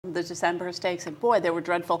the December stakes, and boy, they were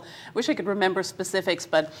dreadful. I wish I could remember specifics,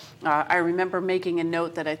 but I remember making a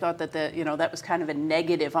note that I thought that that was kind of a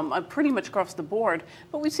negative pretty much across the board.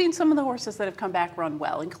 But we've seen some of the horses that have come back run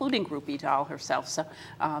well, including Groupie Doll herself. So,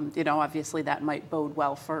 obviously that might bode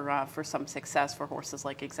well for some success for horses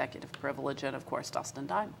like Executive Privilege and, of course, Dustin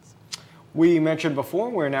Diamonds. We mentioned before,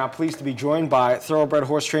 we're now pleased to be joined by thoroughbred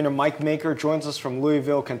horse trainer Mike Maker, joins us from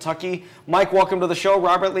Louisville, Kentucky. Mike, welcome to the show.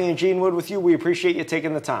 Robert Lee and Gene Wood with you. We appreciate you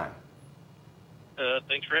taking the time.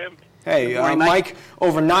 Thanks for having me. Hey, Mike,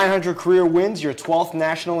 over 900 career wins, your 12th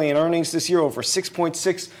nationally in earnings this year, over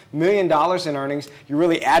 $6.6 million in earnings. You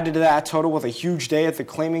really added to that total with a huge day at the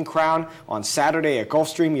Claiming Crown on Saturday at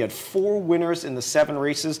Gulfstream. You had 4 winners in the 7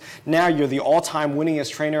 races. Now you're the all-time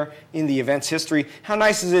winningest trainer in the event's history. How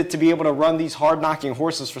nice is it to be able to run these hard-knocking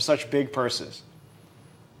horses for such big purses?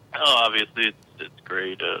 Oh, obviously it's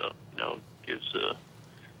great. Gives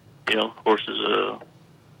horses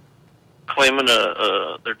claiming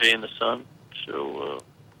their day in the sun. So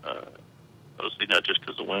obviously not just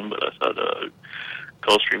because of the win, but I thought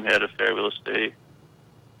Gulfstream had a fabulous day.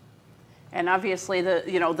 And obviously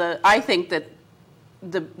I think that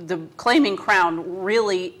the Claiming Crown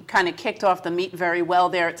really kind of kicked off the meet very well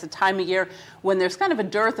there. It's a time of year when there's kind of a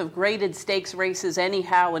dearth of graded stakes races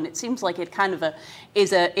anyhow, and it seems like it kind of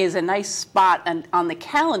is a nice spot on the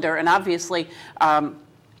calendar. And obviously,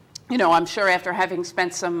 I'm sure after having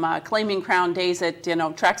spent some Claiming Crown days at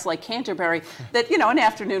tracks like Canterbury, that an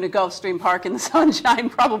afternoon at Gulfstream Park in the sunshine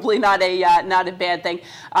probably not a bad thing.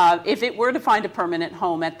 If it were to find a permanent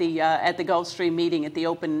home at the Gulfstream meeting at the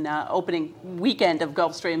opening weekend of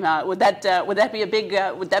Gulfstream, would that be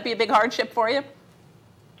a big hardship for you?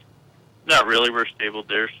 Not really. We're stable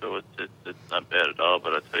there, so it's not bad at all.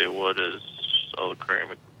 But I tell you what, is all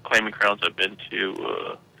the Claiming Crowns I've been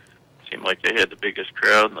to. Seemed like they had the biggest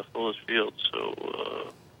crowd and the fullest field,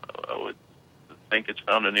 so I would think it's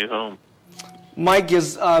found a new home. Mike,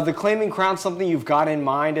 is the Claiming Crown something you've got in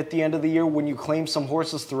mind at the end of the year when you claim some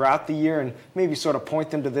horses throughout the year and maybe sort of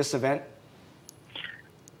point them to this event?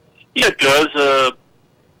 Yeah, it does.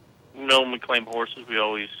 When we claim horses, we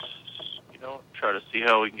always, try to see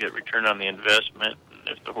how we can get return on the investment. And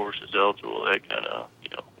if the horse is eligible, that kind of,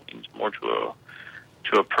 means more to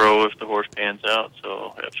a pro if the horse pans out,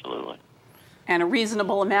 so absolutely. And a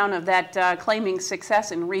reasonable amount of that claiming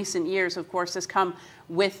success in recent years, of course, has come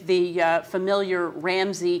with the familiar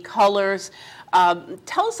Ramsey colors.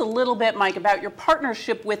 Tell us a little bit, Mike, about your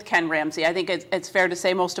partnership with Ken Ramsey. I think it's fair to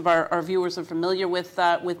say most of our viewers are familiar with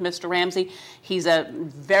Mr. Ramsey. He's a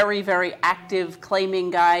very, very active claiming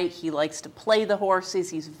guy. He likes to play the horses.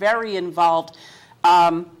 He's very involved.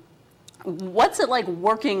 What's it like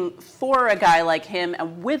working for a guy like him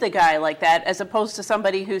and with a guy like that, as opposed to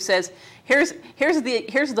somebody who says, "Here's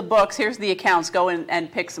the books, here's the accounts, go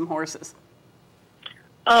and pick some horses"?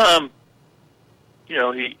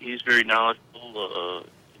 He's very knowledgeable.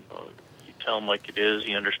 You tell him like it is.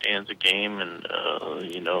 He understands the game, and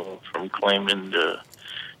from claiming to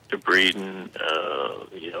breeding,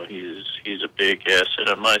 he's a big asset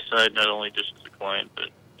on my side, not only just as a client, but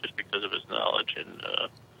just because of his knowledge and.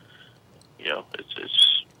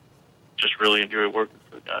 It's just really enjoy working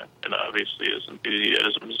for the guy, and obviously his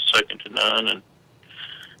enthusiasm is second to none. And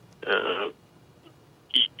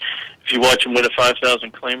if you watch him win a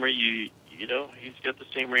 5,000 claimer, he's got the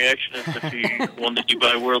same reaction as if he won the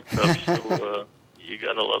Dubai World Cup. So you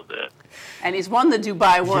gotta love that. And he's won the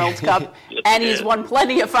Dubai World Cup, yes, and he's won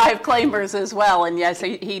plenty of 5 claimers as well. And yes,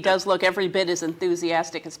 he does look every bit as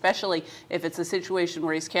enthusiastic, especially if it's a situation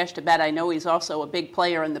where he's cashed a bet. I know he's also a big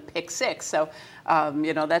player in the Pick Six, so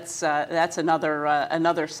that's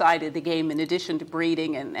another side of the game. In addition to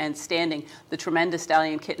breeding and standing the tremendous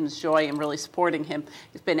Stallion Kitten's Joy and really supporting him,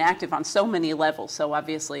 he's been active on so many levels. So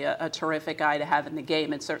obviously a terrific guy to have in the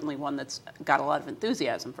game, and certainly one that's got a lot of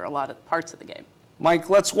enthusiasm for a lot of parts of the game.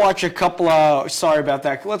 Mike, let's watch a couple of, sorry about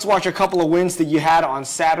that, let's watch a couple of wins that you had on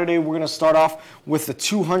Saturday. We're going to start off with the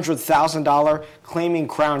 $200,000 Claiming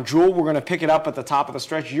Crown Jewel. We're going to pick it up at the top of the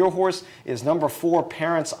stretch. Your horse is number 4,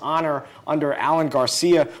 Parents Honor, under Alan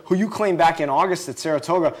Garcia, who you claimed back in August at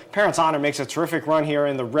Saratoga. Parents Honor makes a terrific run here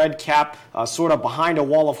in the red cap, sort of behind a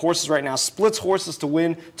wall of horses right now. Splits horses to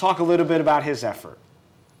win. Talk a little bit about his effort.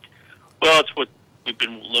 Well, it's what we've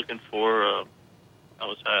been looking for. I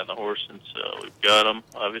was high on the horse since we've got him.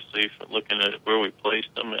 Obviously, looking at where we placed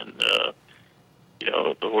him, and the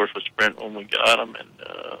horse was sprint when we got him, and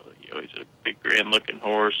he's a big, grand-looking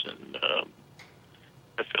horse, and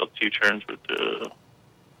I felt 2 turns would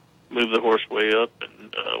move the horse way up.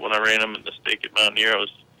 And when I ran him in the stake at Mountaineer,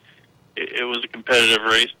 it was a competitive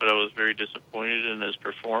race, but I was very disappointed in his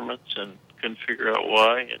performance, and couldn't figure out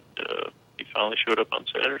why, and he finally showed up on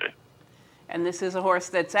Saturday. And this is a horse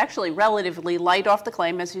that's actually relatively light off the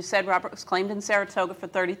claim. As you said, Robert, was claimed in Saratoga for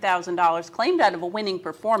 $30,000, claimed out of a winning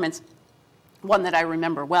performance, one that I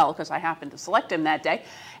remember well because I happened to select him that day,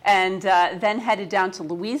 and then headed down to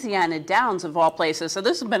Louisiana Downs, of all places. So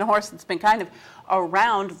this has been a horse that's been kind of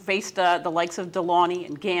around, faced the likes of Delaunay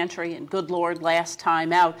and Gantry and Good Lord last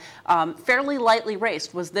time out. Fairly lightly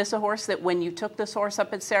raced. Was this a horse that when you took this horse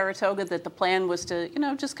up at Saratoga that the plan was to,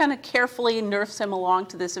 just kind of carefully nurse him along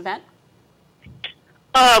to this event?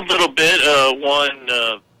 A little bit.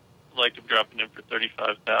 Liked him dropping in for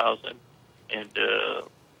 $35,000, and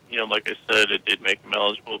like I said, it did make him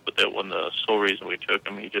eligible, but that wasn't the sole reason we took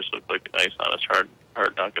him. He just looked like a nice, honest,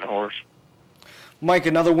 hard knocking horse. Mike,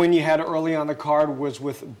 another win you had early on the card was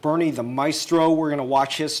with Bernie the Maestro. We're going to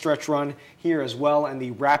watch his stretch run here as well, and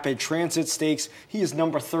the Rapid Transit Stakes. He is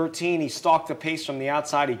number 13. He stalked the pace from the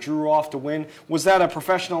outside. He drew off to win. Was that a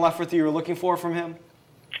professional effort that you were looking for from him?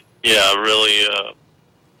 Yeah, really.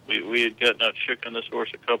 We had gotten out shook on this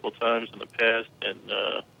horse a couple times in the past, and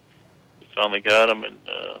we finally got him, and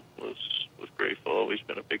was grateful. Always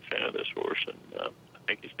been a big fan of this horse, and I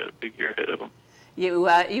think he's got a big year ahead of him.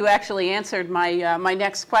 You actually answered my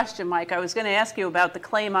next question, Mike. I was going to ask you about the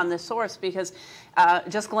claim on this horse because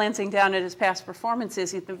just glancing down at his past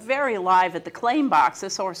performances, he's been very live at the claim box.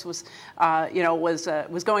 This horse was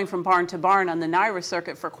going from barn to barn on the NYRA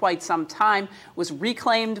circuit for quite some time. Was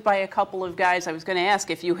reclaimed by a couple of guys. I was going to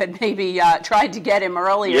ask if you had maybe tried to get him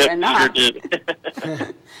earlier and not. Sure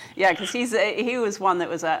did. Yeah, because he was one that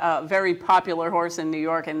was a very popular horse in New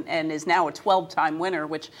York and is now a 12-time winner,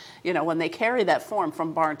 which, when they carry that form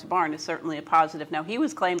from barn to barn is certainly a positive. Now, he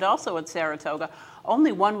was claimed also at Saratoga.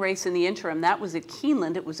 Only one race in the interim. That was at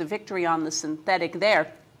Keeneland. It was a victory on the synthetic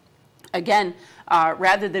there. Again,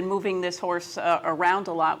 rather than moving this horse around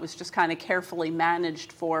a lot, was just kind of carefully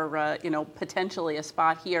managed for, potentially a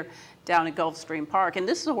spot here down at Gulfstream Park. And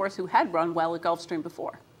this is a horse who had run well at Gulfstream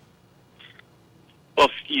before. Well,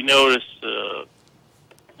 if you notice,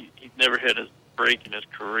 he's never had a break in his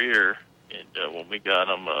career, and when we got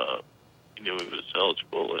him, he knew he was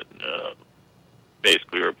eligible, and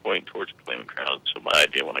basically we were pointing towards claiming crown. So my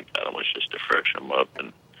idea when I got him was just to freshen him up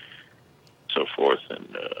and so forth, and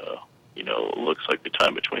it looks like the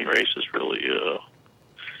time between races really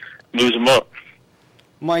moves him up.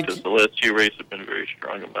 Mike, because the last few races have been very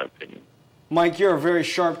strong, in my opinion. Mike, you're a very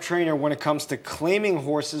sharp trainer when it comes to claiming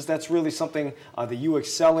horses. That's really something that you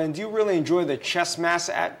excel in. Do you really enjoy the chess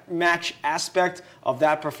match aspect of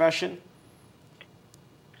that profession?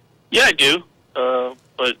 Yeah, I do.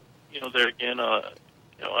 But, there again,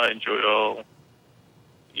 I enjoy all,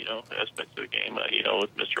 aspects of the game.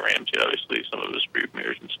 With Mr. Ramsey, obviously, some of his brood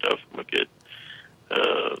mares and stuff, we get,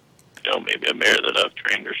 maybe a mare that I've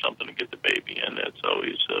trained or something to get the baby in. That's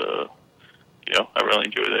always, I really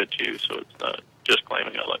enjoy that too. So it's not just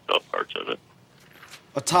claiming. I like all parts of it.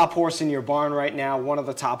 A top horse in your barn right now, one of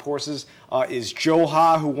the top horses is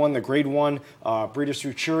Joha, who won the Grade 1 Breeders'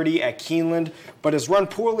 Futurity at Keeneland, but has run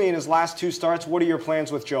poorly in his last two starts. What are your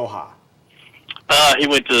plans with Joha? He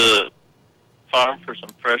went to the farm for some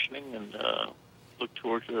freshening and looked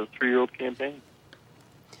towards a 3-year-old campaign.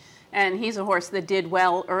 And he's a horse that did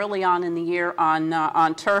well early on in the year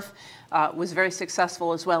on turf. Was very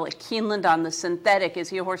successful as well at Keeneland on the synthetic. Is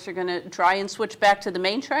he a horse you're going to try and switch back to the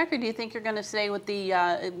main track, or do you think you're going to stay with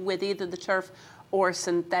with either the turf or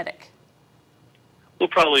synthetic? We'll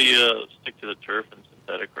probably stick to the turf and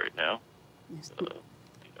synthetic right now. Yes.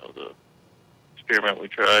 The experiment we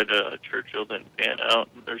tried at Churchill didn't pan out,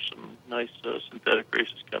 and there's some nice synthetic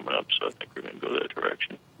races coming up, so I think we're going to go that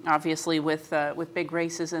direction. Obviously, with big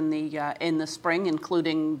races in the spring,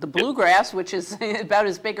 including the Bluegrass, which is about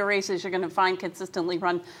as big a race as you're going to find consistently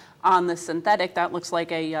run on the synthetic. That looks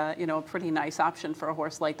like a pretty nice option for a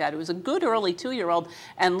horse like that. It was a good early 2-year-old,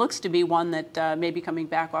 and looks to be one that maybe coming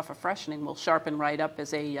back off of freshening will sharpen right up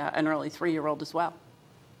as an early 3-year-old as well.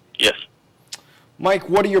 Yes. Mike,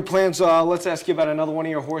 what are your plans? Let's ask you about another one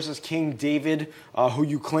of your horses, King David, who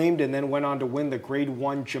you claimed and then went on to win the Grade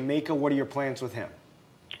 1 Jamaica. What are your plans with him?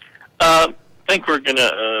 I think we're going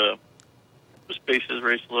to space his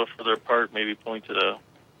race a little further apart, maybe point to the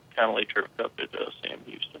Connolly Turf Cup at Sam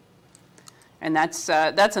Houston. And that's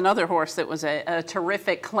another horse that was a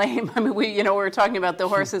terrific claim. I mean, we were talking about the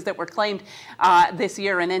horses that were claimed this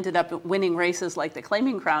year and ended up winning races like the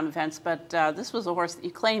Claiming Crown events. But this was a horse that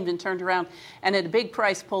you claimed and turned around and at a big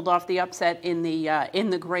price pulled off the upset in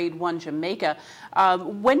the Grade 1 Jamaica.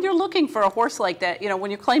 When you're looking for a horse like that,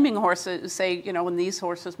 when you're claiming a horse, say, when these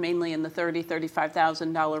horses mainly in the $30,000 to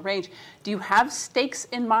 $35,000 range, do you have stakes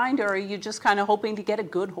in mind, or are you just kind of hoping to get a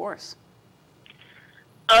good horse?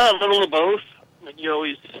 A little of both. I mean, you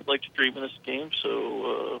always like to dream in this game,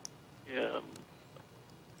 so yeah,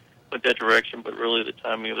 went that direction. But really, the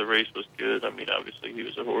timing of the race was good. I mean, obviously, he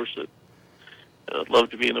was a horse that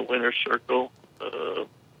loved to be in the winner's circle.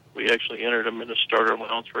 We actually entered him in a starter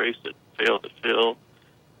allowance race that failed to fill,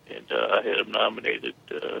 and I had him nominated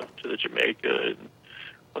to the Jamaica. And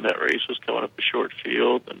when that race was coming up a short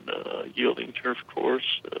field and yielding turf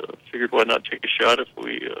course, figured why not take a shot if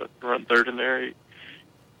we run third in there.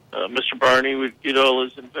 Mr. Barney would get all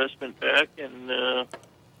his investment back and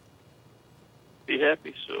be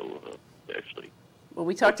happy. So actually, well,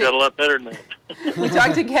 we talked a lot better than that. We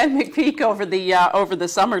talked to Ken McPeak over the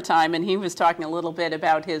summertime, and he was talking a little bit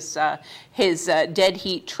about his Dead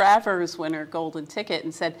Heat Travers winner Golden Ticket,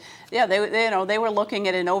 and said, yeah, they were looking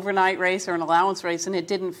at an overnight race or an allowance race, and it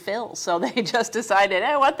didn't fill, so they just decided,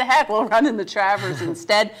 hey, what the heck, we'll run in the Travers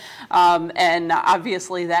instead, and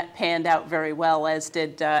obviously that panned out very well, as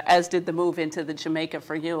did the move into the Jamaica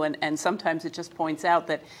for you, and sometimes it just points out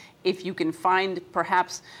that if you can find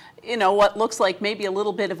perhaps what looks like maybe a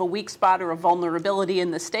little bit of a weak spot or a vulnerability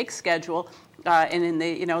in the stakes schedule, and in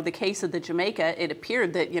the case of the Jamaica, it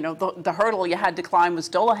appeared that the hurdle you had to climb was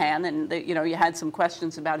Dolahan, and you had some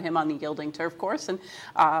questions about him on the yielding turf course, and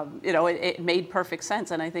it made perfect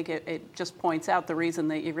sense. And I think it just points out the reason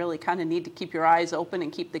that you really kind of need to keep your eyes open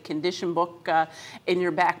and keep the condition book in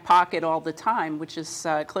your back pocket all the time, which is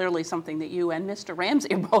clearly something that you and Mr.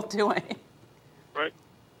 Ramsey are both doing. Right.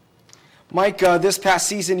 Mike, this past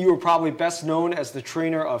season, you were probably best known as the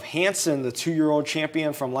trainer of Hanson, the 2-year-old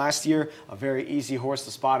champion from last year. A very easy horse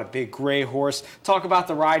to spot, a big gray horse. Talk about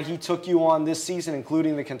the ride he took you on this season,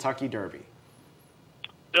 including the Kentucky Derby.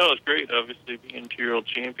 No, it was great, obviously, being 2-year-old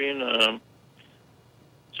champion.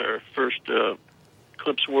 It's our first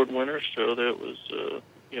Clips Award winner, so that was,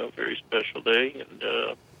 a very special day. And,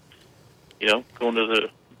 going to the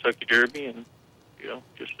Kentucky Derby and,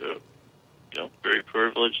 just very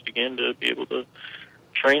privileged again to be able to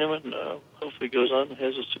train him, and hopefully goes on and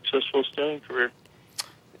has a successful stallion career.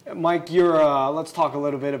 Mike, let's talk a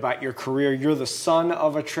little bit about your career. You're the son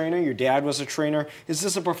of a trainer. Your dad was a trainer. Is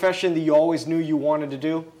this a profession that you always knew you wanted to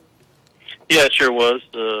do? Yeah, it sure was.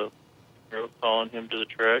 Following him to the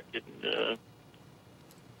track, and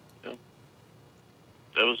that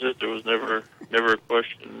was it. There was never a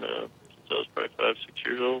question since I was probably 5, 6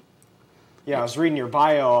 years old. Yeah, I was reading your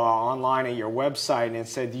bio online at your website, and it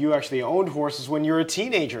said you actually owned horses when you were a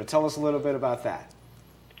teenager. Tell us a little bit about that.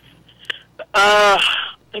 I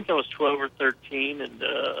think I was 12 or 13, and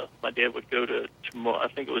my dad would go to, I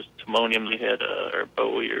think it was Timonium. They had, or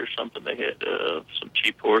Bowie or something. They had some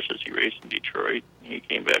cheap horses he raced in Detroit. He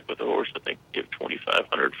came back with a horse I think he gave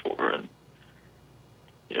 $2,500 for, and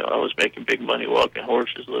I was making big money walking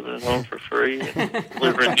horses, living at home for free, and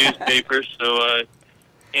delivering newspapers. So I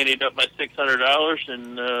ended up my $600,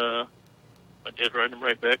 and I did ride him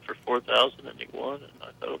right back for $4,000, and he won. And I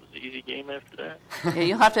thought it was an easy game after that.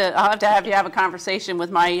 Yeah, I'll have to have a conversation with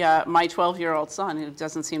my 12-year-old son, who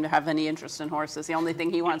doesn't seem to have any interest in horses. The only thing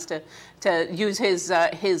he wants to use his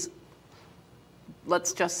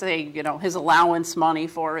let's just say, his allowance money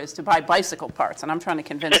for is to buy bicycle parts, and I'm trying to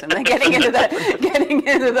convince him that getting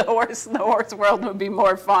into the horse world would be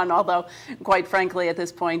more fun. Although, quite frankly, at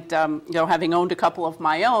this point, having owned a couple of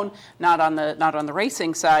my own, not on the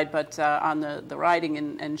racing side, but on the riding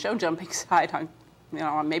and show jumping side,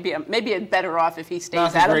 maybe I'm better off if he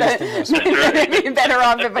stays out of it. Maybe better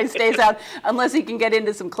off if he stays out, unless he can get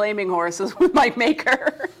into some claiming horses with Mike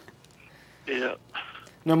Maker. Yeah.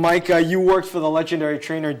 Now, Mike, you worked for the legendary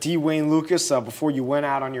trainer D. Wayne Lukas before you went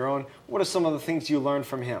out on your own. What are some of the things you learned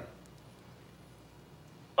from him?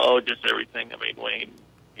 Oh, just everything. I mean, Wayne,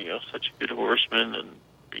 such a good horseman, and,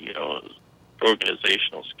 his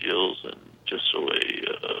organizational skills, and just the way,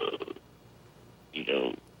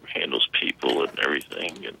 handles people and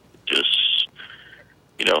everything. And just,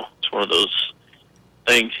 it's one of those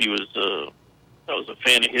things. I was a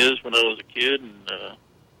fan of his when I was a kid, and,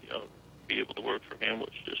 be able to work for him was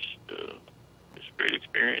just a great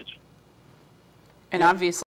experience. And obviously